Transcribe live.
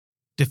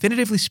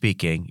Definitively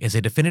Speaking is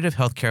a definitive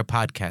healthcare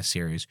podcast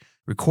series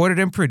recorded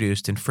and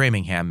produced in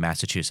Framingham,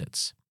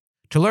 Massachusetts.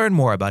 To learn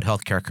more about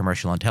healthcare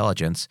commercial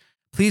intelligence,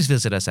 please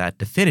visit us at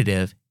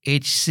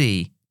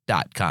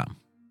definitivehc.com.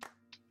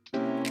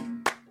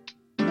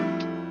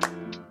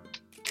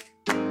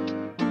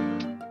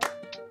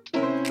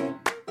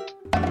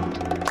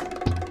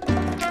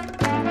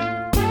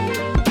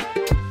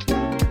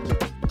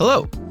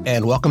 Hello,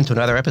 and welcome to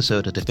another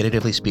episode of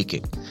Definitively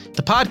Speaking,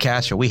 the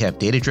podcast where we have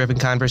data-driven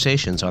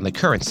conversations on the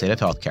current state of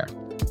healthcare.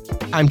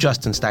 I'm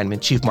Justin Steinman,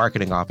 Chief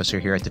Marketing Officer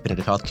here at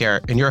Definitive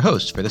Healthcare, and your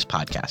host for this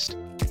podcast.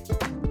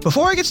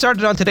 Before I get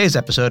started on today's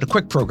episode, a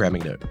quick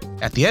programming note.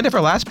 At the end of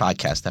our last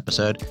podcast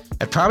episode,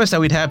 I promised that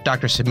we'd have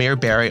Dr. Samir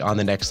Barry on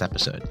the next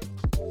episode.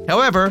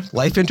 However,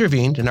 life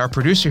intervened, and our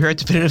producer here at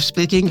Definitive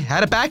Speaking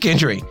had a back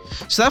injury,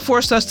 so that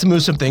forced us to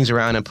move some things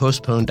around and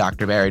postpone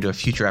Dr. Barry to a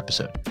future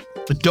episode.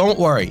 But don't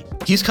worry,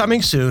 he's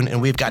coming soon,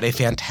 and we've got a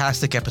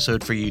fantastic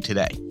episode for you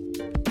today.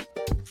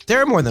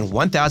 There are more than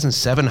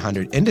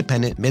 1,700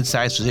 independent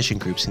mid-sized physician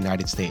groups in the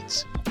United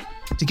States.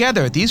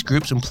 Together, these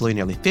groups employ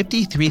nearly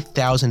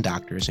 53,000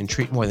 doctors and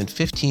treat more than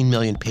 15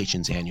 million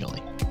patients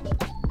annually.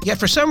 Yet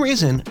for some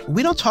reason,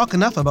 we don't talk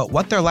enough about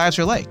what their lives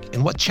are like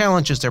and what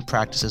challenges their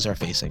practices are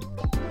facing.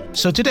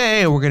 So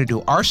today, we're going to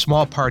do our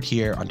small part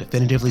here on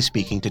Definitively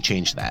Speaking to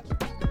change that.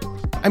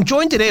 I'm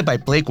joined today by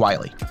Blake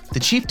Wylie, the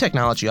Chief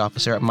Technology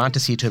Officer at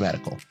Montecito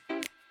Medical.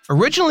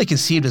 Originally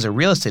conceived as a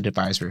real estate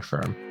advisory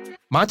firm,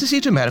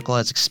 Montecito Medical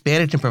has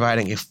expanded in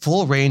providing a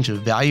full range of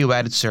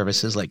value-added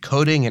services like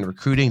coding and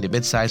recruiting to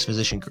mid-sized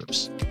physician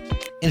groups.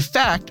 In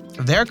fact,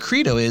 their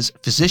credo is,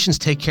 physicians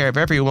take care of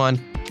everyone,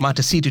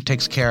 Montecito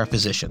takes care of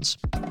physicians.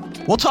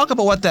 We'll talk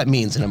about what that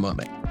means in a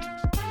moment.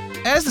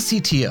 As the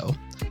CTO,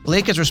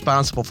 Blake is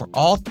responsible for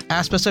all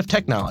aspects of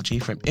technology,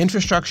 from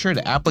infrastructure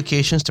to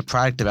applications to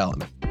product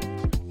development.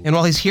 And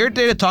while he's here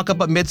today to talk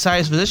about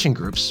mid-sized physician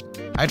groups,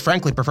 I'd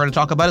frankly prefer to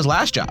talk about his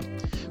last job,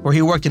 where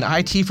he worked in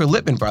IT for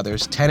Lippmann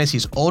Brothers,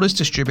 Tennessee's oldest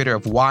distributor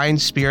of wine,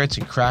 spirits,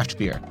 and craft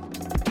beer.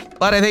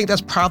 But I think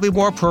that's probably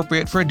more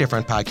appropriate for a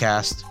different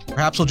podcast.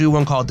 Perhaps we'll do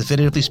one called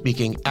Definitively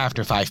Speaking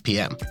after 5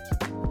 p.m.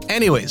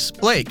 Anyways,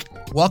 Blake,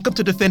 welcome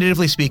to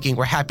Definitively Speaking.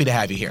 We're happy to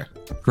have you here.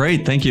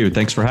 Great. Thank you.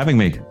 Thanks for having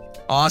me.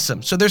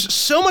 Awesome. So there's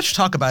so much to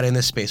talk about in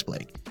this space,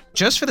 Blake.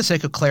 Just for the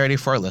sake of clarity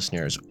for our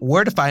listeners,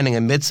 we're defining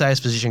a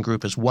mid-sized physician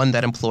group as one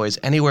that employs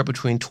anywhere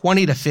between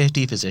 20 to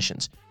 50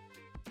 physicians.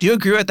 Do you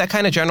agree with that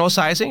kind of general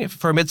sizing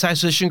for a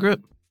mid-sized physician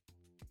group?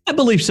 I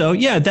believe so.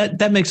 Yeah,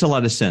 that makes a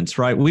lot of sense,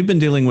 right? We've been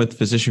dealing with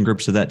physician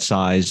groups of that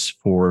size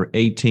for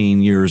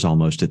 18 years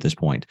almost at this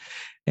point.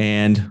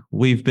 And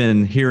we've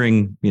been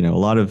hearing, a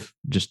lot of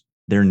just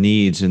their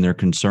needs and their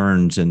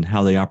concerns and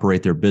how they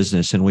operate their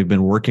business. And we've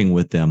been working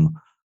with them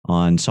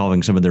on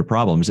solving some of their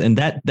problems. And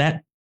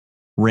that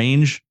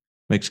range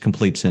makes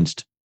complete sense.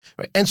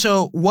 Right. And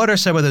so what are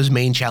some of those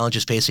main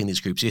challenges facing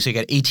these groups? You say you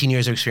got 18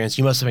 years of experience.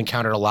 You must have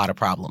encountered a lot of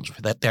problems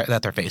that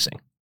they're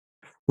facing.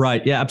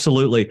 Right. Yeah,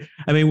 absolutely.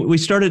 I mean, we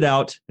started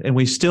out and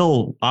we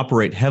still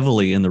operate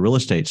heavily in the real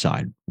estate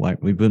side.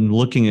 Right? We've been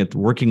looking at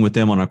working with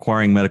them on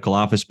acquiring medical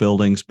office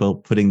buildings,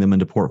 putting them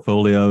into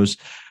portfolios.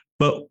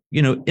 But,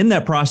 in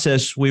that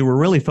process, we were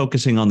really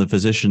focusing on the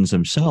physicians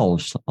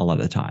themselves a lot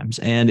of the times.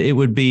 And it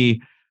would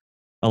be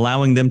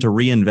allowing them to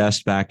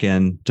reinvest back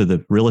into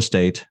the real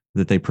estate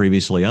that they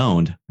previously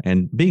owned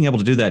and being able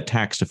to do that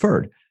tax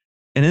deferred.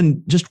 And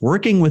then just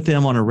working with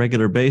them on a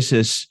regular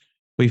basis,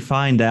 we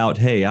find out,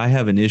 hey, I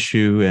have an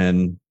issue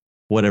in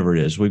whatever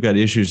it is. We've got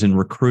issues in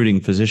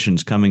recruiting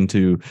physicians coming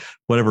to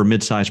whatever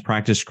mid-sized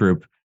practice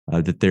group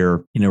that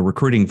they're,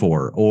 recruiting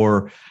for,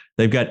 or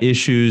they've got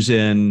issues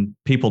in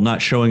people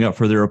not showing up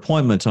for their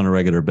appointments on a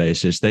regular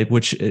basis.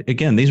 Which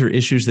again, these are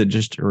issues that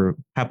just are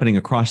happening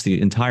across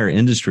the entire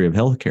industry of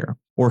healthcare,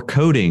 or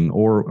coding,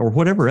 or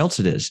whatever else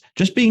it is.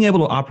 Just being able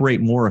to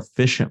operate more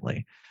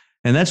efficiently,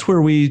 and that's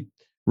where we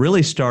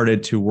really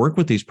started to work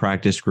with these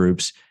practice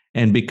groups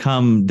and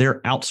become their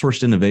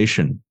outsourced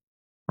innovation.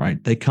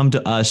 Right? They come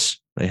to us,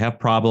 they have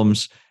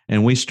problems,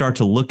 and we start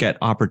to look at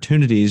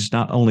opportunities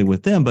not only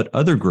with them but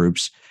other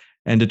groups,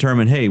 and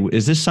determine, hey,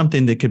 is this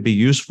something that could be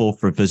useful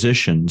for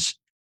physicians?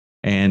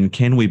 And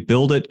can we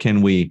build it?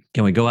 Can we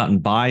go out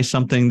and buy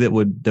something that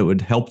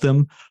would help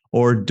them?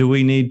 Or do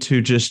we need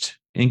to just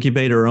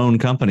incubate our own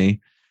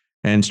company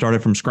and start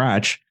it from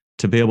scratch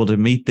to be able to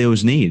meet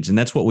those needs? And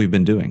that's what we've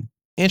been doing.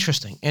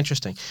 Interesting.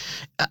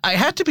 I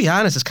have to be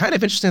honest, it's kind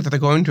of interesting that they're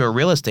going to a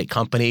real estate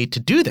company to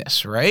do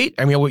this, right?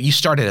 I mean, you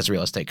started as a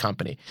real estate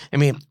company. I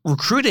mean,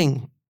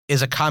 recruiting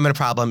is a common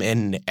problem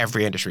in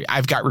every industry.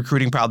 I've got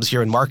recruiting problems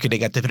here in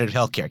marketing at Definitive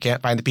Healthcare. Can't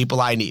find the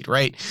people I need,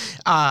 right?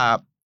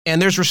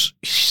 And there's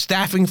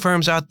staffing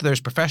firms out there.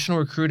 There's professional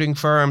recruiting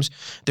firms.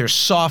 There's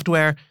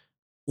software.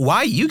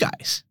 Why you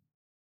guys?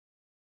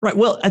 Right.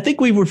 Well, I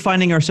think we were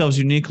finding ourselves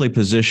uniquely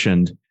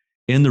positioned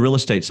in the real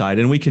estate side,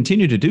 and we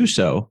continue to do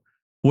so,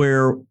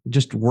 where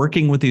just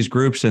working with these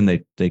groups,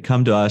 and they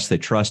come to us, they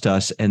trust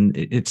us, and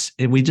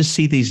we just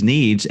see these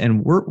needs,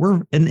 and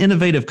we're an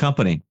innovative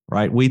company,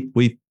 right?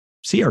 We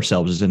see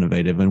ourselves as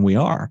innovative, and we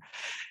are.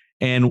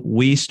 And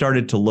we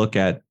started to look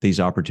at these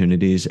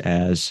opportunities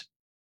as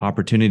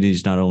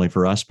opportunities not only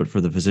for us, but for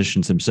the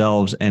physicians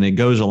themselves. And it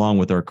goes along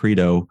with our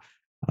credo,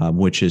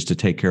 which is to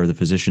take care of the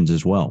physicians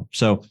as well.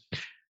 So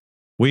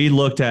we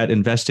looked at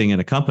investing in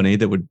a company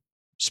that would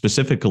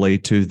specifically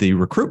to the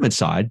recruitment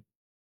side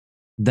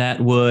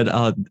that would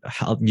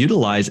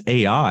utilize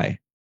AI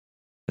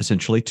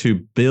essentially to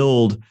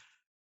build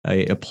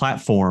a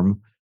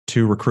platform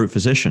to recruit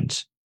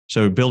physicians.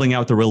 So building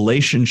out the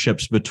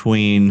relationships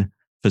between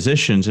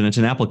physicians, and it's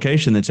an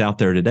application that's out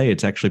there today.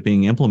 It's actually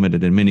being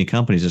implemented in many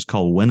companies. It's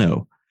called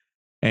Winnow.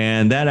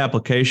 And that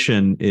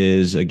application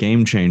is a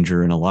game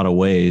changer in a lot of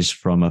ways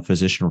from a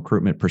physician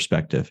recruitment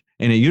perspective.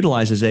 And it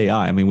utilizes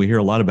AI. I mean, we hear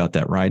a lot about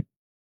that, right?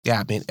 Yeah,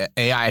 I mean,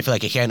 AI, I feel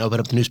like I can't open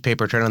up the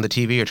newspaper, turn on the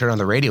TV, or turn on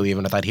the radio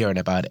even without hearing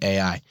about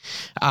AI.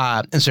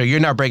 And so you're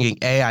now bringing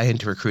AI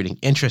into recruiting.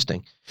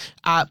 Interesting.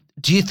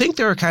 Do you think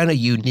there are kind of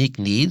unique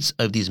needs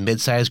of these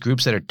mid-sized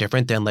groups that are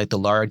different than like the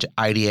large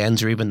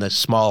IDNs or even the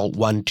small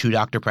 1-2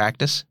 doctor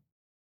practice?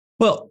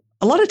 Well,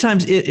 a lot of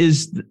times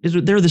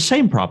they're the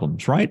same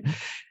problems, right?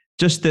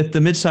 Just that the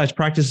mid-sized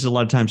practices a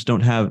lot of times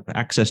don't have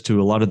access to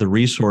a lot of the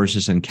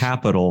resources and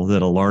capital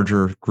that a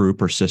larger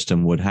group or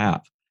system would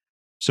have.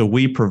 So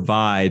we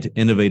provide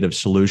innovative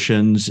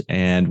solutions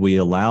and we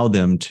allow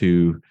them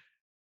to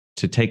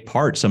take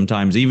part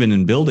sometimes even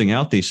in building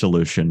out these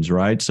solutions,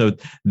 right? So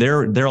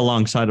they're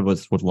alongside of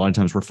us with a lot of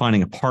times we're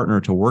finding a partner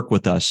to work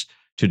with us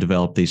to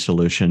develop these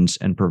solutions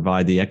and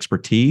provide the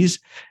expertise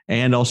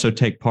and also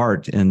take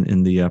part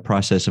in the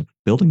process of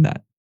building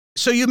that.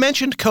 So you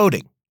mentioned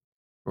coding,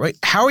 right?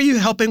 How are you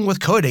helping with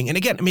coding? And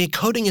again, I mean,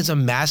 coding is a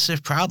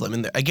massive problem.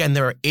 And again,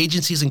 there are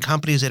agencies and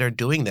companies that are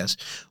doing this.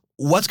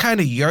 What's kind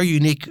of your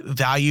unique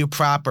value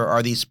prop, or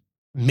are these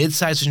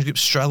mid-sized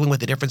groups struggling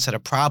with a different set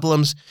of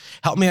problems?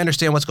 Help me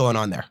understand what's going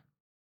on there.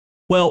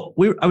 Well,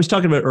 I was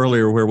talking about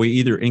earlier where we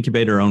either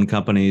incubate our own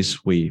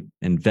companies, we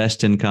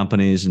invest in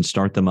companies and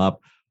start them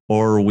up,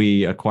 or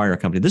we acquire a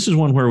company. This is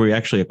one where we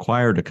actually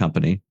acquired a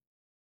company,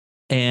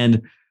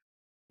 and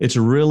it's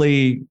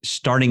really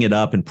starting it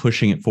up and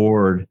pushing it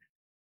forward.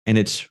 And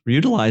it's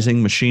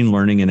utilizing machine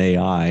learning and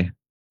AI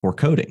for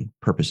coding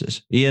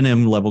purposes,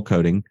 E&M level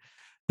coding.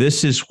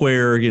 This is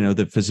where,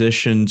 the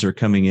physicians are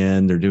coming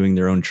in, they're doing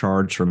their own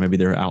charts, or maybe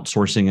they're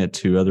outsourcing it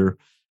to other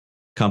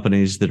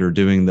companies that are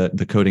doing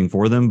the coding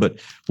for them.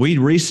 But we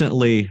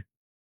recently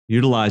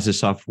utilized this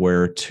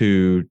software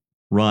to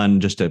run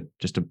just a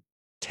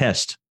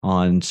test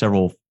on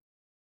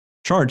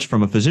charts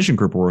from a physician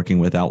group we're working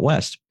with out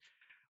west.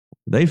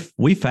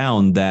 We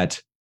found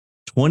that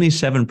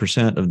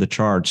 27% of the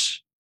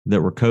charts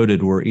that were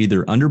coded were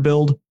either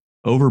underbilled,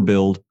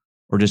 overbilled,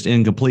 or just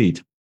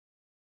incomplete.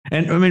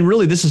 And I mean,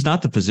 really, this is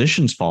not the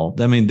physician's fault.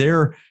 I mean,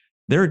 the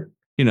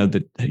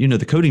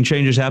coding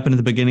changes happen at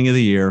the beginning of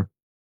the year.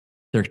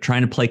 They're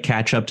trying to play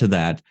catch up to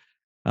that.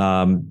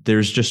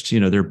 There's just,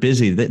 they're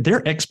busy.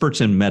 They're experts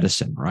in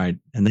medicine, right?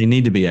 And they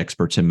need to be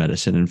experts in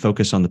medicine and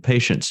focus on the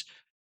patients.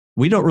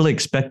 We don't really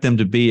expect them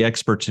to be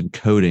experts in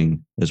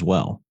coding as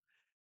well.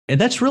 And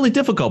that's really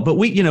difficult. But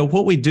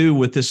what we do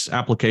with this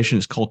application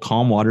is called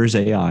Calm Waters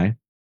AI.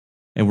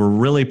 And we're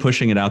really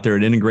pushing it out there.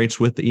 It integrates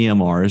with the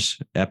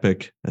EMRs,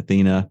 Epic,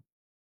 Athena,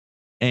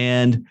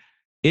 and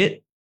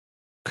it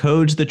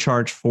codes the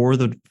charts for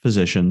the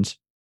physicians.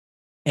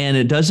 And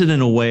it does it in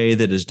a way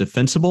that is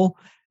defensible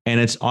and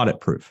it's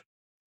audit proof.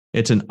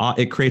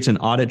 It creates an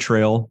audit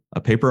trail,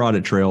 a paper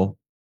audit trail,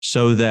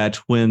 so that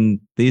when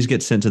these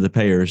get sent to the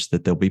payers,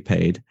 that they'll be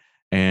paid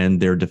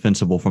and they're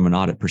defensible from an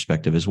audit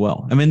perspective as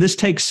well. I mean, this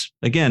takes,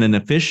 again, an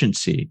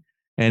efficiency,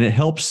 and it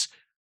helps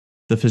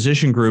the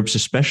physician groups,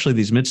 especially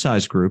these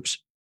mid-sized groups,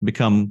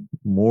 become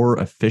more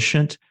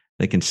efficient.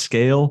 They can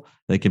scale.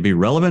 They can be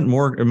relevant,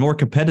 more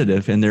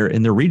competitive in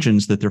their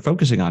regions that they're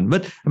focusing on.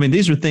 But I mean,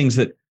 these are things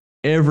that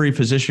every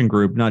physician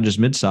group, not just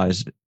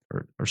mid-sized,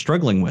 are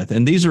struggling with.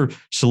 And these are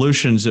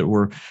solutions that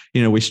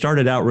we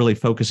started out really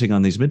focusing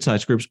on these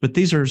mid-sized groups, but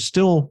these are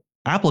still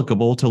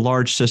applicable to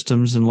large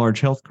systems and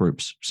large health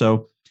groups.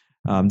 So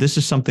this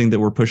is something that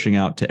we're pushing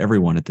out to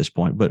everyone at this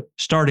point, but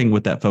starting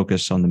with that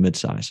focus on the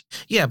midsize.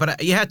 Yeah,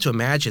 but you had to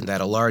imagine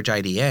that a large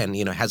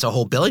IDN, has a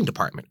whole billing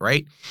department,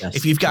 right? Yes.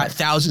 If you've got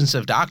thousands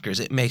of doctors,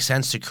 it makes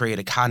sense to create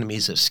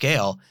economies of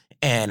scale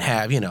and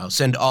have,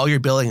 send all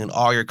your billing and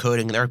all your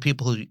coding. And there are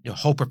people who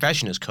whole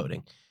profession is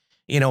coding.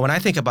 When I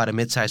think about a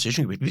mid-sized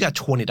physician group, if you've got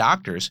 20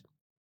 doctors,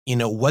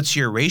 what's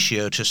your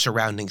ratio to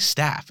surrounding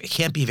staff? It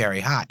can't be very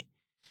high.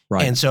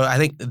 Right. And so I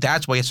think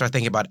that's why you start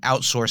thinking about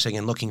outsourcing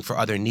and looking for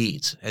other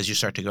needs as you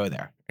start to go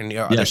there and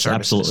other services.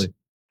 Absolutely.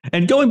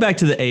 And going back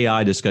to the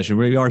AI discussion,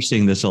 we are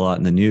seeing this a lot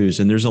in the news,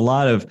 and there's a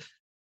lot of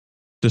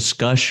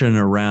discussion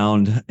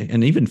around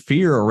and even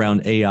fear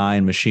around AI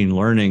and machine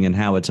learning and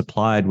how it's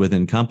applied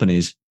within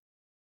companies.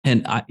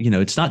 And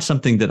it's not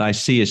something that I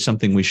see as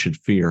something we should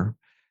fear.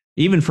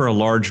 Even for a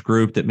large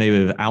group that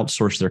maybe have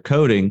outsourced their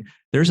coding,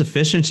 there's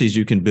efficiencies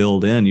you can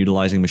build in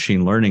utilizing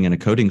machine learning and a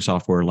coding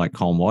software like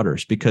Calm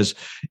Waters, because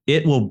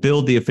it will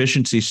build the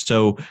efficiency.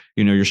 So,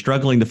 you're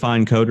struggling to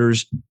find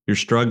coders, you're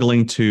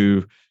struggling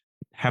to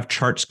have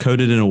charts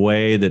coded in a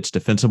way that's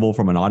defensible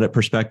from an audit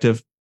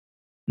perspective.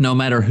 No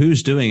matter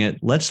who's doing it,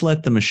 let's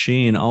let the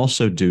machine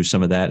also do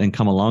some of that and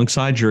come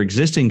alongside your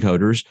existing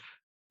coders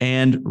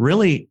and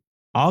really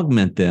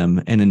augment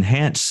them and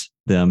enhance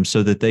them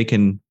so that they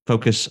can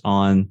focus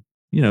on,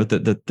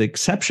 the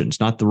exceptions,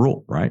 not the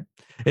rule, right?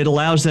 It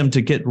allows them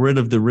to get rid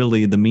of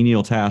the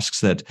menial tasks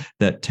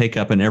that take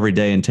up an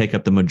everyday and take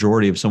up the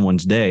majority of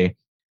someone's day.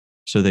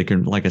 So they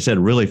can, like I said,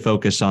 really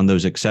focus on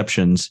those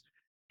exceptions,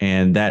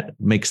 and that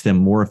makes them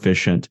more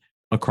efficient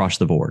across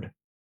the board.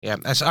 Yeah,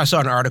 I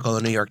saw an article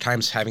in the New York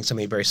Times having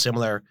something very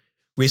similar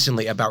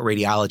recently about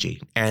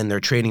radiology, and they're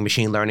training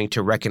machine learning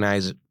to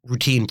recognize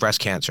routine breast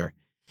cancer.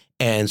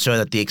 And so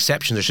that the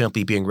exceptions are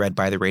simply being read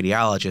by the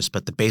radiologist,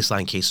 but the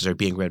baseline cases are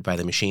being read by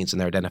the machines, and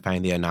they're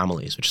identifying the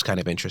anomalies, which is kind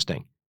of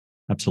interesting.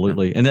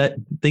 Absolutely.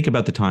 And think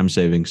about the time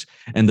savings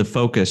and the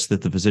focus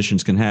that the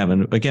physicians can have.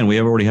 And again, we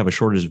already have a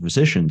shortage of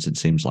physicians, it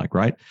seems like,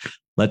 right?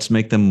 Let's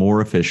make them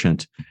more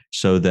efficient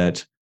so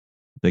that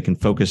they can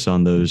focus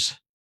on the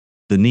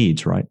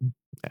needs, right?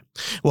 Yeah.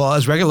 Well,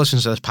 as regular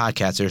listeners to this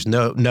podcast,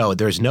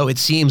 it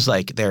seems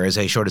like there is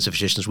a shortage of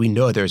physicians. We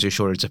know there's a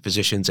shortage of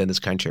physicians in this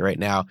country right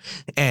now,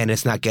 and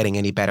it's not getting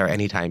any better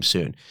anytime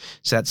soon.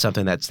 So that's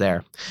something that's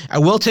there. I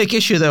will take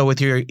issue, though,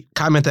 with your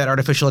comment that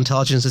artificial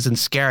intelligence isn't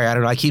scary. I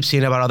don't know. I keep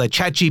seeing about all the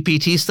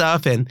ChatGPT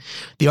stuff and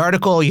the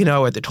article,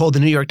 where they told the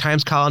New York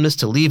Times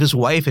columnist to leave his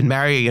wife and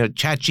marry,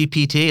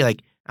 ChatGPT.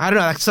 Like, I don't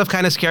know. That stuff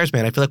kind of scares me.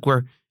 And I feel like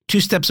we're 2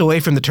 steps away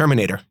from the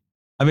Terminator.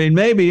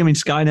 Maybe.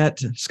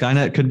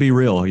 Skynet could be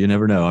real. You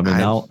never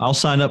know. I'll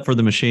sign up for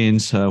the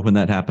machines when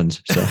that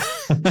happens. So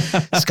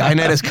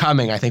Skynet is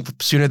coming, I think,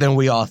 sooner than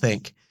we all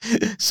think.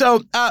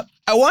 So I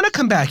want to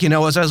come back.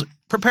 As I was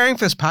preparing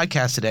for this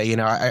podcast today,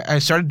 I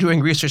started doing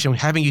research and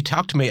having you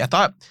talk to me. I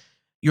thought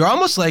you're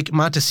almost like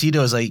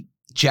Montecito's like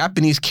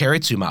Japanese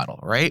keiretsu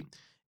model, right?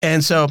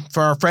 And so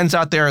for our friends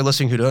out there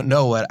listening who don't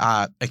know what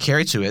a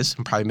keiretsu is,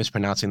 I'm probably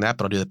mispronouncing that,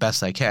 but I'll do the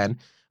best I can.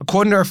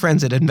 According to our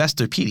friends at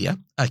Investopedia,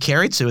 a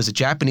keiretsu is a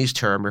Japanese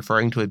term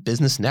referring to a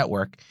business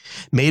network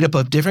made up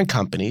of different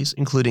companies,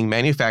 including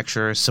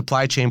manufacturers,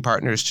 supply chain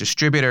partners,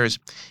 distributors,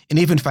 and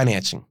even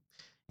financing.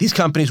 These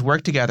companies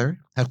work together,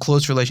 have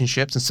close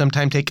relationships, and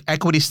sometimes take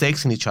equity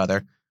stakes in each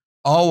other,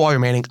 all while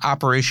remaining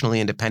operationally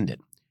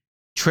independent.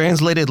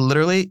 Translated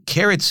literally,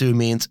 keiretsu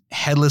means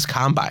headless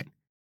combine.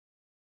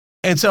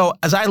 And so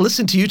as I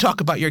listened to you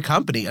talk about your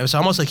company, it was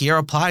almost like you're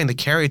applying the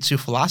keiretsu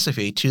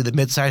philosophy to the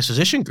mid-sized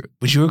physician group.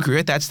 Would you agree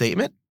with that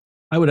statement?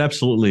 I would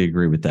absolutely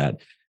agree with that.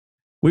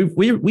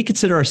 We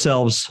consider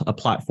ourselves a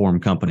platform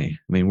company.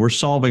 We're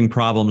solving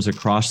problems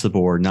across the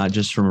board, not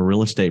just from a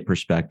real estate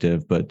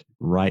perspective, but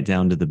right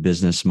down to the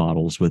business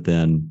models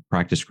within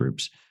practice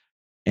groups.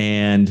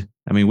 And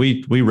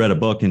we read a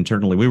book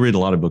internally. We read a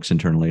lot of books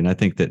internally, and I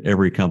think that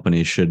every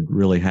company should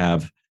really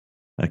have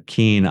a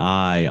keen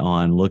eye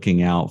on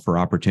looking out for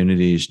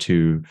opportunities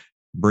to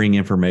bring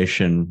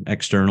information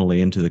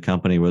externally into the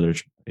company, whether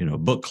it's, a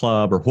book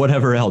club or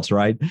whatever else,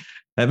 right?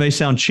 That may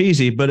sound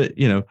cheesy, but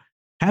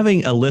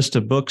having a list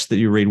of books that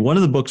you read. One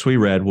of the books we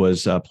read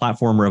was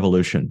Platform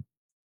Revolution.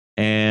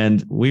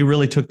 And we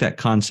really took that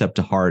concept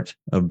to heart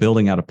of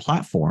building out a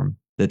platform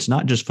that's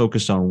not just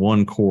focused on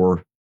one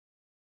core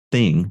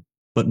thing,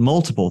 but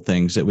multiple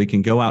things that we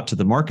can go out to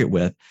the market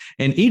with.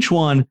 And each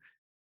one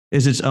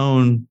is its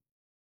own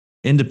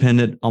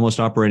independent, almost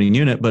operating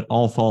unit, but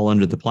all fall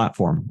under the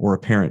platform or a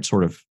parent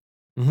sort of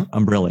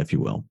umbrella, if you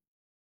will.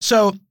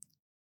 So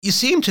you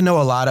seem to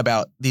know a lot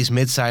about these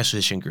mid-sized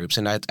physician groups,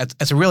 and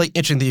it's really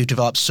interesting that you've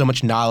developed so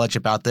much knowledge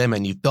about them,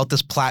 and you've built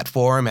this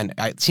platform, and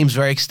it seems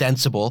very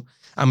extensible.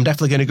 I'm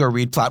definitely going to go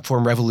read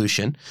Platform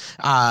Revolution.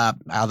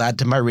 I'll add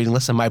to my reading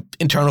list on my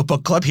internal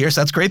book club here,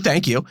 so that's great.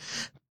 Thank you.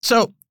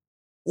 So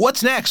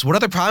what's next? What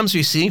other problems are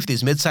you seeing for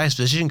these mid-sized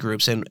physician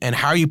groups, and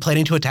how are you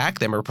planning to attack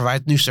them or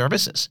provide new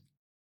services?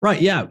 Right.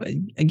 Yeah.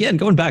 Again,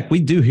 going back, we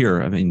do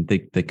hear,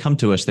 they come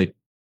to us,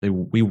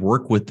 we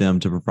work with them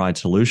to provide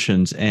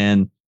solutions.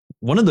 And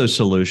one of those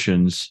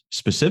solutions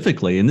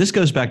specifically, and this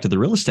goes back to the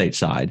real estate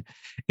side,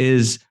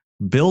 is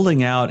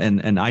building out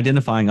and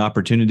identifying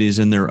opportunities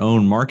in their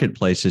own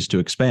marketplaces to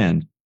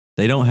expand.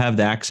 They don't have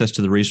the access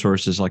to the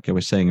resources, like I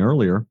was saying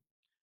earlier,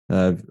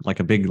 like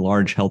a big,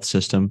 large health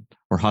system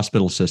or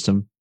hospital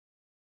system.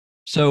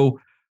 So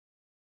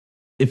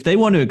if they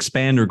want to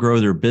expand or grow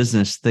their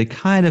business, they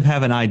kind of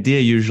have an idea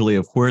usually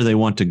of where they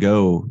want to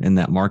go in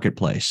that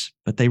marketplace,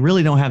 but they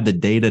really don't have the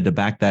data to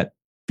back that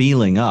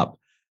feeling up.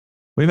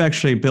 We've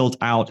actually built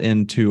out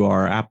into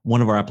our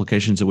one of our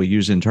applications that we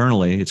use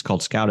internally. It's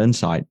called Scout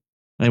Insight,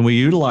 and we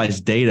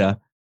utilize data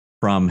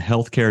from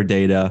healthcare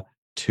data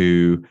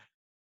to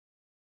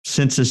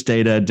census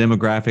data,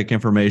 demographic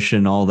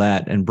information, all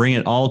that, and bring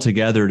it all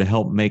together to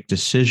help make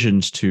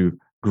decisions to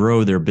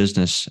grow their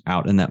business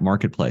out in that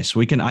marketplace.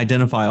 We can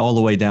identify all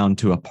the way down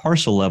to a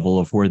parcel level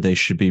of where they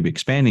should be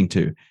expanding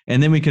to.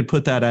 And then we could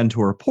put that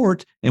into a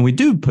report, and we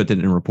do put it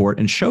in a report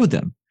and show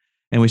them.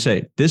 And we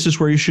say, this is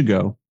where you should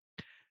go.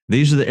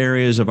 These are the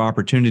areas of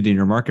opportunity in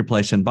your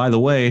marketplace. And by the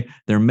way,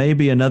 there may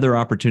be another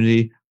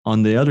opportunity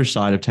on the other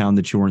side of town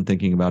that you weren't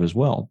thinking about as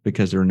well,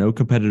 because there are no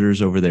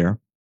competitors over there.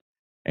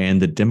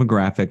 And the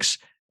demographics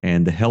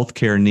and the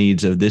healthcare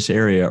needs of this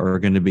area are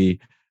going to be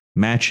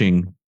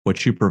matching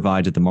what you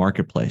provide to the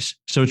marketplace.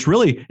 So it's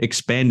really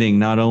expanding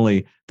not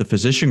only the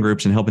physician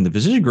groups and helping the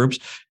physician groups,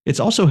 it's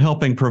also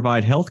helping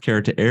provide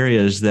healthcare to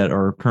areas that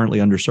are currently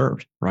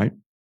underserved, right?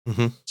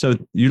 Mm-hmm. So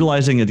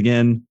utilizing it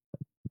again,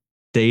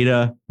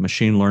 data,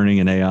 machine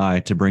learning, and AI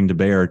to bring to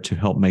bear to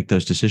help make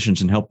those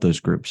decisions and help those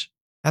groups.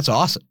 That's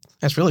awesome.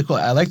 That's really cool.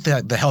 I like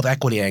the health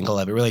equity angle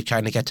of it, really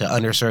trying to get to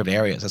underserved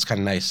areas. That's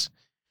kind of nice.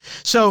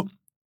 So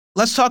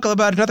let's talk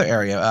about another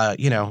area.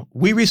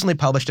 We recently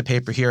published a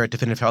paper here at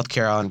Definitive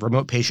Healthcare on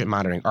remote patient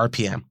monitoring,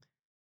 RPM.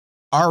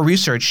 Our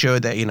research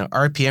showed that,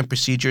 RPM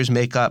procedures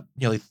make up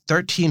nearly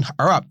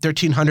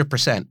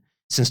 1,300%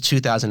 since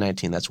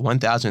 2019. That's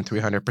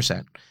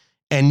 1,300%.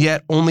 And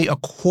yet only a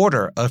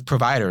quarter of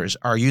providers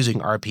are using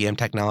RPM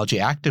technology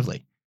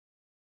actively.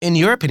 In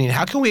your opinion,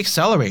 how can we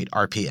accelerate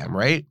RPM,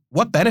 right?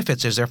 What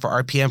benefits is there for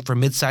RPM for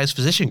mid-sized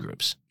physician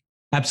groups?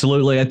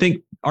 Absolutely. I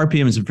think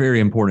RPM is very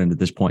important at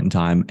this point in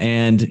time.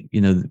 And,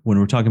 when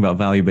we're talking about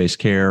value-based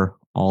care,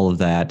 all of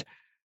that,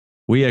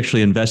 we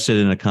actually invested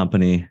in a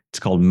company. It's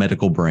called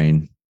Medical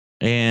Brain.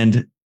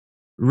 And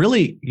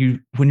really,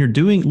 when you're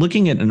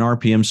looking at an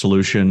RPM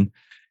solution,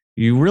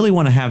 you really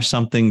want to have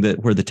something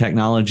where the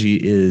technology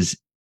is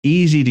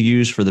easy to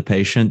use for the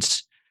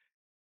patients.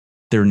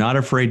 They're not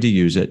afraid to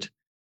use it.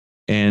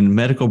 And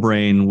Medical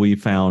Brain, we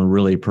found,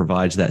 really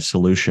provides that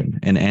solution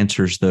and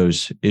answers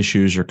those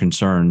issues or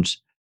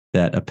concerns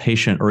that a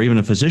patient or even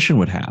a physician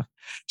would have.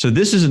 So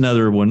this is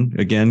another one,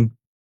 again,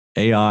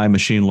 AI,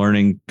 machine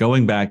learning,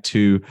 going back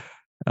to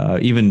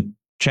even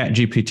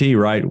ChatGPT,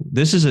 right?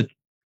 This is a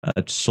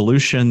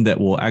solution that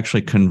will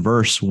actually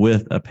converse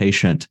with a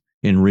patient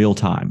in real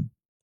time.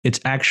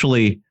 It's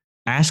actually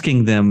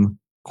asking them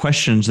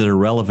questions that are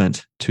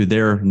relevant to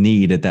their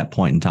need at that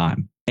point in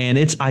time. And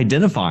it's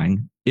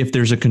identifying if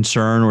there's a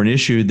concern or an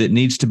issue that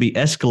needs to be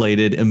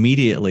escalated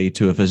immediately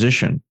to a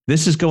physician.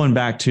 This is going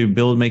back to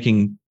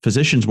making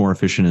physicians more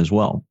efficient as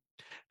well.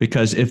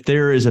 Because if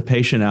there is a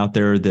patient out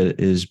there that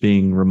is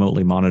being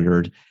remotely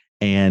monitored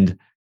and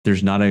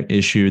there's not an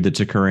issue that's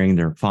occurring,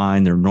 they're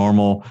fine, they're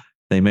normal,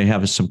 they may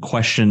have some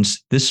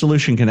questions, this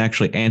solution can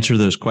actually answer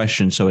those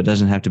questions so it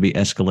doesn't have to be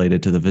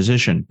escalated to the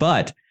physician.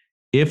 But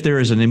if there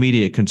is an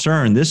immediate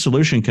concern, this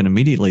solution can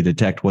immediately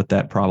detect what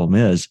that problem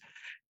is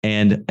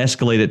and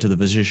escalate it to the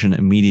physician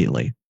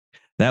immediately.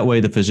 That way,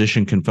 the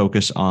physician can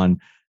focus on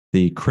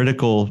the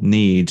critical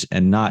needs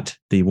and not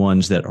the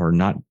ones that are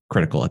not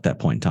critical at that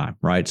point in time,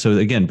 right? So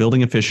again,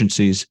 building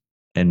efficiencies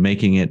and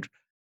making it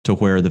to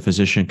where the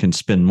physician can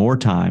spend more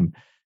time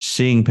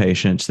seeing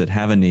patients that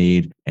have a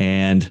need,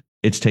 and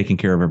it's taking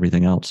care of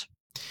everything else.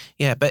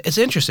 Yeah, but it's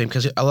interesting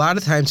because a lot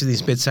of times in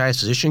these mid-sized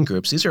physician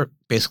groups, these are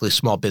basically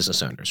small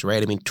business owners,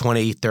 right?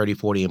 20, 30,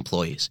 40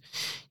 employees.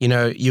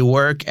 You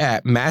work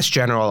at Mass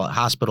General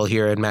Hospital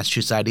here in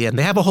Massachusetts IDN, and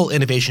they have a whole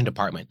innovation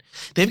department.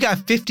 They've got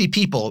 50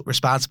 people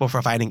responsible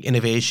for finding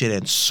innovation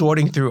and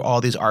sorting through all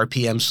these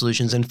RPM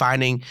solutions and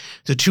finding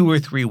the 2 or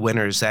 3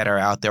 winners that are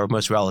out there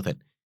most relevant.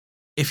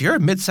 If you're a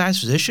mid-sized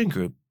physician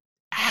group,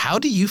 how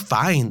do you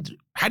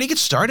get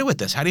started with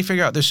this? How do you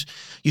figure out this?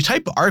 You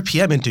type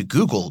RPM into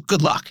Google,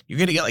 good luck. You're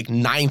going to get like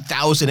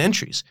 9,000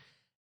 entries.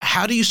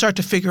 How do you start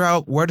to figure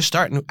out where to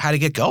start and how to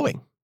get going?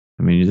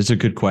 That's a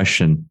good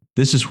question.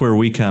 This is where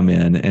we come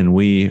in and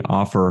we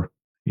offer,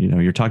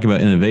 you're talking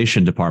about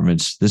innovation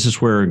departments. This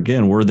is where,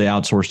 again, we're the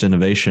outsourced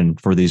innovation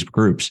for these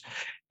groups.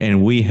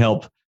 And we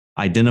help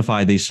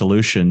identify these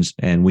solutions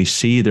and we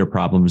see their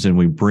problems and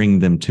we bring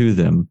them to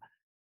them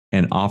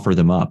and offer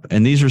them up.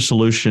 And these are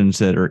solutions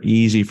that are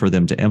easy for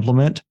them to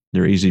implement.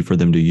 They're easy for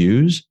them to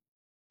use,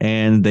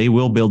 and they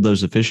will build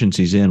those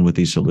efficiencies in with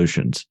these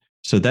solutions.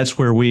 So that's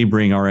where we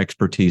bring our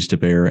expertise to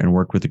bear and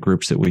work with the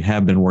groups that we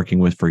have been working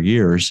with for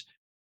years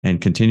and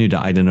continue to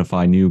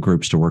identify new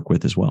groups to work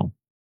with as well.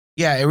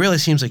 Yeah, it really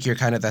seems like you're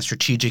kind of that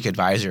strategic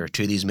advisor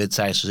to these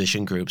mid-sized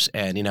physician groups.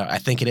 And, I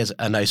think it is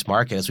a nice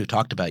market, as we've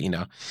talked about,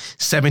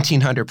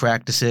 1,700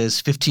 practices,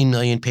 15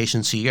 million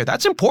patients a year.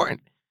 That's important.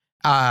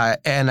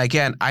 And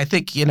again, I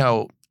think,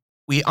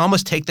 we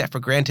almost take that for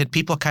granted.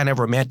 People kind of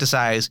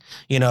romanticize,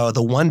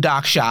 the one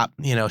doc shop,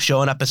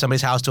 showing up at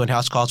somebody's house doing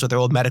house calls with their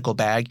old medical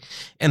bag.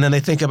 And then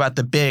they think about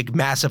the big,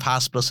 massive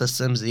hospital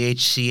systems, the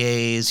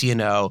HCAs,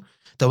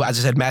 as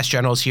I said, Mass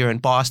Generals here in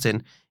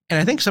Boston. And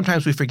I think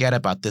sometimes we forget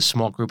about this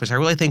small group, as I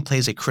really think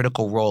plays a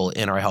critical role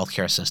in our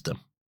healthcare system.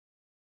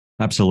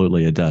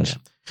 Absolutely, it does. Yeah.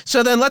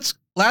 So then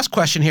last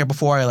question here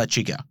before I let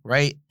you go,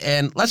 right?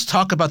 And let's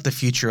talk about the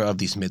future of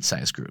these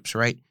mid-sized groups,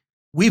 right?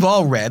 We've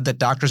all read that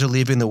doctors are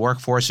leaving the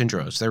workforce in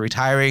droves. They're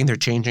retiring, they're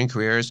changing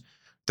careers.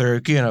 They're,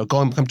 going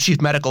to become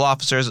chief medical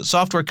officers at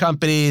software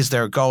companies.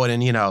 They're going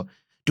and,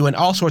 doing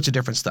all sorts of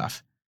different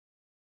stuff.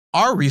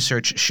 Our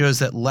research shows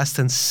that less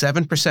than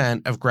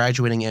 7% of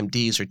graduating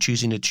MDs are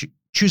choosing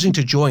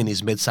to join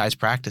these mid-sized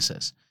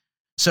practices.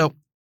 So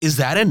is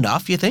that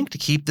enough, you think, to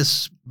keep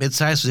this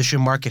mid-sized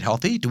physician market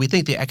healthy? Do we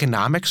think the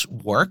economics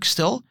work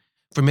still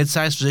for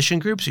mid-sized physician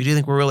groups? Or do you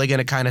think we're really going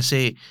to kind of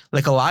see,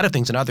 like a lot of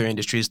things in other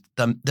industries,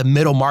 the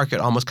middle market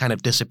almost kind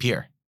of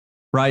disappear?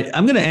 Right.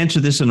 I'm going to answer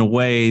this in a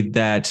way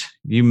that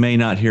you may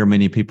not hear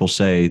many people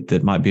say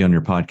that might be on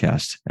your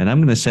podcast. And I'm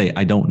going to say,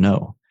 I don't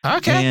know.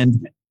 Okay.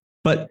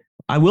 But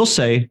I will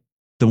say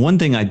the one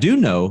thing I do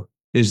know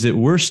is that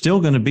we're still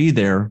going to be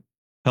there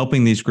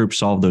helping these groups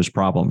solve those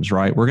problems,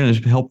 right? We're going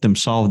to help them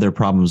solve their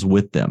problems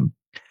with them.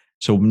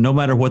 So no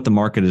matter what the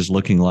market is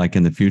looking like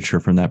in the future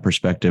from that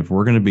perspective,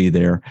 we're going to be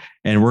there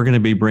and we're going to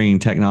be bringing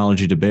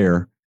technology to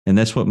bear. And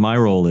that's what my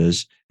role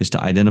is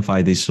to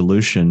identify these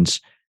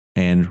solutions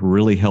and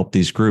really help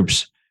these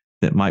groups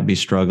that might be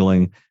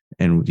struggling.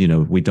 And,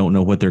 we don't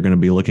know what they're going to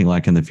be looking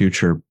like in the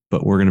future,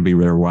 but we're going to be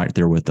right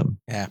there with them.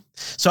 Yeah.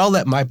 So I'll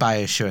let my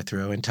bias show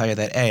through and tell you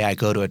that A, I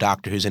go to a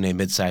doctor who's in a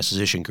mid-sized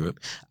physician group.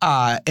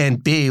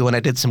 And B, when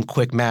I did some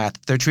quick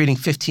math, they're treating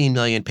 15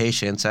 million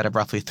patients out of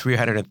roughly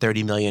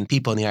 330 million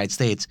people in the United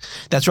States.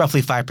 That's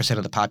roughly 5%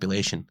 of the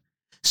population.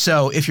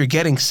 So if you're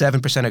getting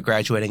 7% of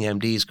graduating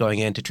MDs going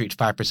in to treat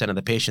 5% of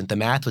the patient, the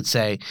math would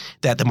say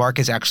that the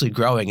market is actually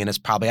growing and it's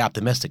probably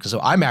optimistic. So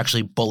I'm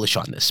actually bullish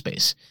on this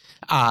space.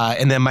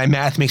 And then my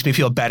math makes me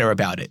feel better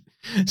about it.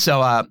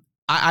 So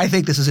I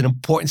think this is an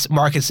important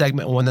market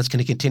segment, one that's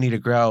going to continue to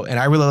grow. And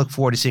I really look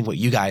forward to seeing what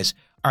you guys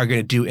are going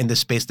to do in this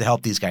space to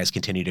help these guys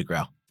continue to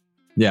grow.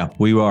 Yeah,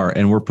 we are.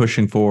 And we're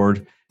pushing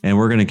forward and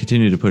we're going to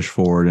continue to push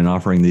forward in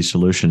offering these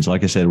solutions.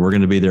 Like I said, we're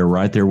going to be there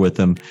right there with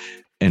them.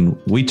 And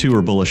we too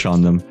are bullish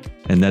on them.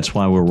 And that's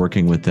why we're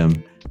working with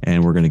them.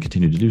 And we're going to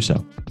continue to do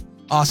so.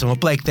 Awesome. Well,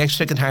 Blake, thanks for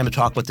taking time to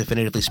talk with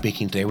Definitively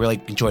Speaking today. Really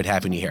enjoyed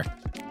having you here.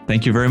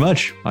 Thank you very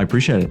much. I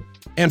appreciate it.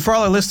 And for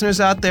all our listeners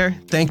out there,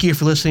 thank you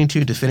for listening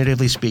to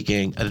Definitively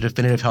Speaking, a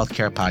Definitive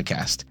Healthcare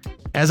podcast.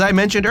 As I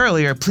mentioned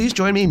earlier, please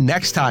join me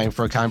next time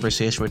for a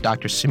conversation with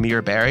Dr.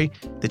 Samir Barry,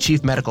 the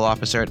Chief Medical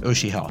Officer at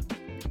Oshi Health.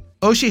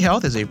 Oshi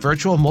Health is a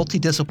virtual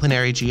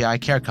multidisciplinary GI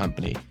care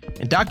company,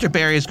 and Dr.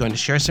 Barry is going to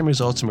share some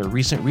results from a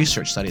recent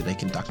research study they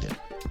conducted.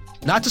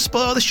 Not to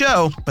spoil the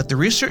show, but the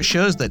research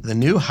shows that the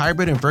new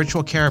hybrid and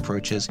virtual care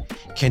approaches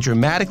can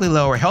dramatically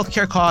lower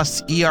healthcare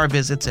costs, ER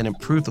visits, and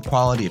improve the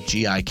quality of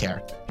GI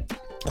care.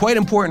 Quite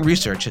important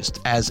research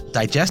as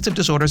digestive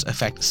disorders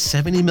affect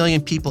 70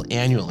 million people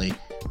annually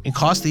and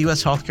cost the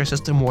U.S. healthcare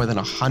system more than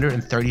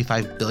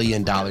 $135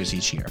 billion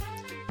each year.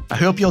 I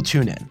hope you'll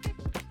tune in.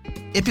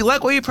 If you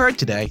like what you've heard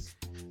today,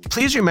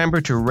 please remember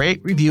to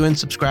rate, review, and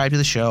subscribe to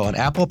the show on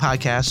Apple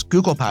Podcasts,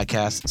 Google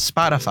Podcasts,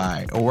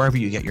 Spotify, or wherever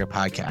you get your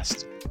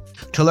podcasts.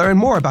 To learn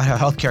more about how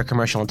healthcare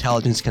commercial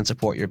intelligence can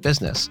support your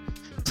business,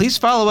 please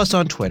follow us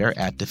on Twitter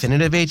at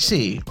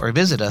DefinitiveHC or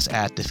visit us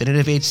at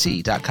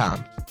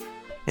definitivehc.com.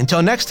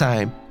 Until next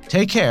time,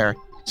 take care,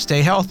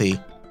 stay healthy,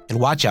 and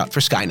watch out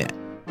for Skynet.